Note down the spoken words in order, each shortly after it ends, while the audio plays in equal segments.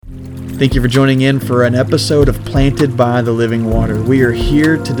Thank you for joining in for an episode of Planted by the Living Water. We are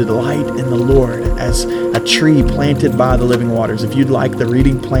here to delight in the Lord as a tree planted by the living waters. If you'd like the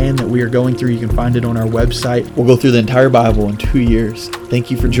reading plan that we are going through, you can find it on our website. We'll go through the entire Bible in 2 years. Thank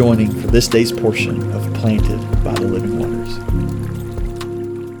you for joining for this day's portion of Planted by the Living Waters.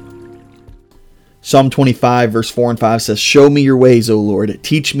 Psalm 25 verse 4 and 5 says, "Show me your ways, O Lord.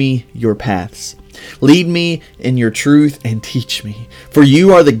 Teach me your paths. Lead me in your truth and teach me. For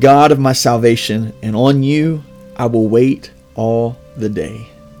you are the God of my salvation, and on you I will wait all the day."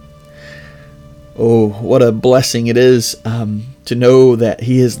 Oh, what a blessing it is to know that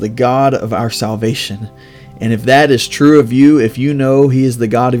He is the God of our salvation. And if that is true of you, if you know He is the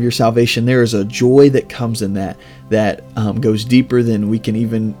God of your salvation, there is a joy that comes in that goes deeper than we can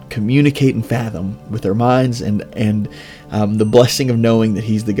even communicate and fathom with our minds, and the blessing of knowing that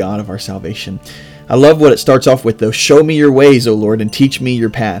He's the God of our salvation. I love what it starts off with, though. "Show me your ways, O Lord, and teach me your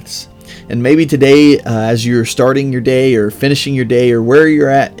paths." And maybe today, as you're starting your day or finishing your day, or where you're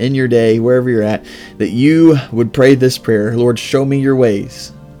at in your day, wherever you're at, that you would pray this prayer: "Lord, show me your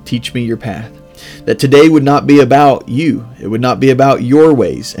ways, teach me your path." That today would not be about you. It would not be about your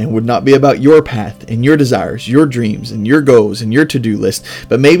ways, and would not be about your path and your desires, your dreams and your goals and your to-do list.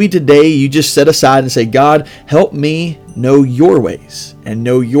 But maybe today you just set aside and say, "God, help me know your ways and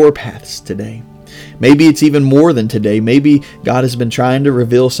know your paths today." Maybe it's even more than today. Maybe God has been trying to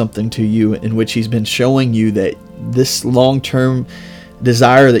reveal something to you in which He's been showing you that this long-term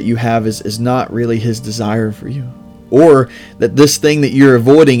desire that you have is not really His desire for you. Or that this thing that you're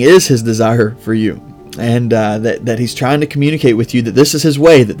avoiding is His desire for you. And that He's trying to communicate with you that this is His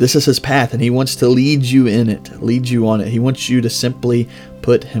way, that this is His path, and He wants to lead you in it, lead you on it. He wants you to simply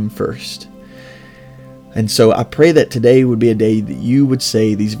put Him first. And so I pray that today would be a day that you would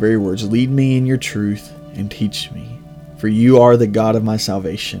say these very words: "Lead me in your truth and teach me. For you are the God of my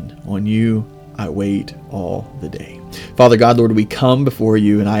salvation. On you I wait all the day." Father God, Lord, we come before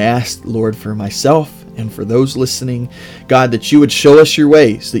you, and I ask, Lord, for myself and for those listening, God, that you would show us your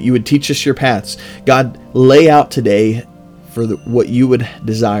ways, that you would teach us your paths. God, lay out today for what you would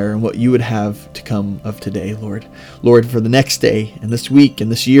desire and what you would have to come of today, Lord. Lord, for the next day and this week and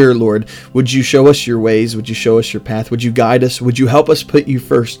this year, Lord, would you show us your ways? Would you show us your path? Would you guide us? Would you help us put you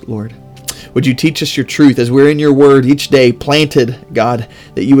first, Lord? Would you teach us your truth as we're in your word each day, planted, God,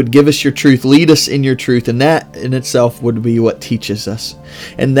 that you would give us your truth, lead us in your truth, and that in itself would be what teaches us.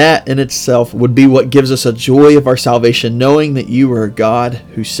 And that in itself would be what gives us a joy of our salvation, knowing that you are a God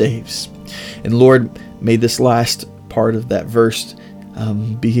who saves. And Lord, may this last part of that verse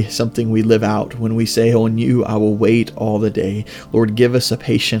be something we live out when we say, "On you I will wait all the day." Lord, give us a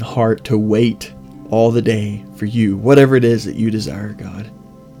patient heart to wait all the day for you, whatever it is that you desire, God.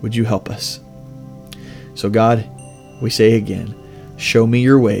 Would you help us? So God, we say again, show me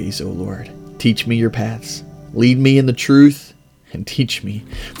your ways, O Lord. Teach me your paths. Lead me in the truth and teach me.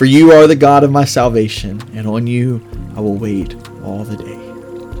 For you are the God of my salvation, and on you I will wait all the day.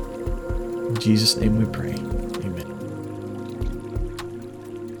 In Jesus' name we pray.